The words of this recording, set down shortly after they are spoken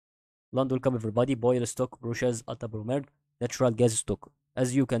London, welcome everybody. Boil stock, ProShares at Bloomberg, natural gas stock.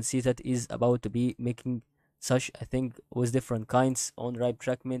 As you can see, that is about to be making such a thing with different kinds on right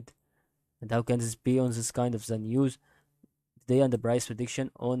trackment. And how can this be on this kind of the news today and the price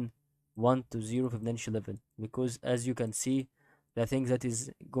prediction on 1 to 0 financial level? Because as you can see, the thing that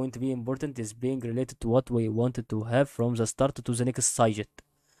is going to be important is being related to what we wanted to have from the start to the next cycle.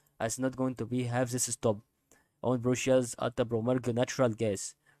 It's not going to be have this stop on brushes at the Bromergo natural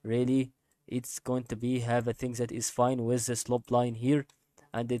gas. Really, it's going to be have a thing that is fine with the slope line here,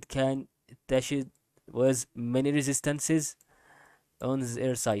 and it can attach it with many resistances on the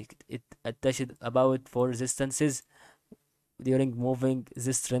air side. It attached about 4 resistances during moving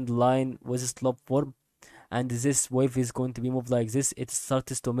this trend line with a slope form, and this wave is going to be moved like this. It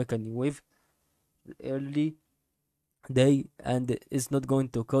starts to make a new wave early day, and it's not going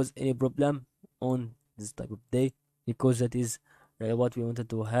to cause any problem on this type of day, because that is what we wanted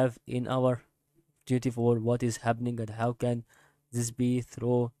to have in our duty for what is happening and how can this be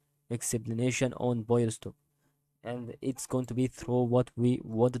through explanation on boil stock, and it's going to be through what we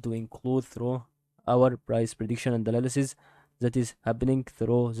wanted to include through our price prediction and analysis that is happening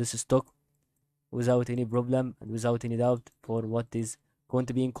through this stock without any problem and without any doubt for what is going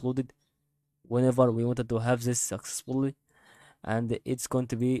to be included whenever we wanted to have this successfully. And it's going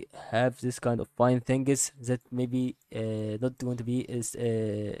to be have this kind of fine things that maybe not going to be is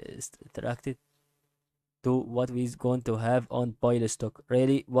interacted to what we is going to have on pile stock.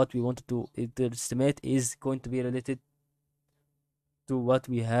 Really, what we wanted to estimate is going to be related to what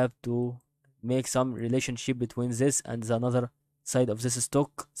we have to make some relationship between this and the another side of this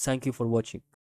stock. Thank you for watching.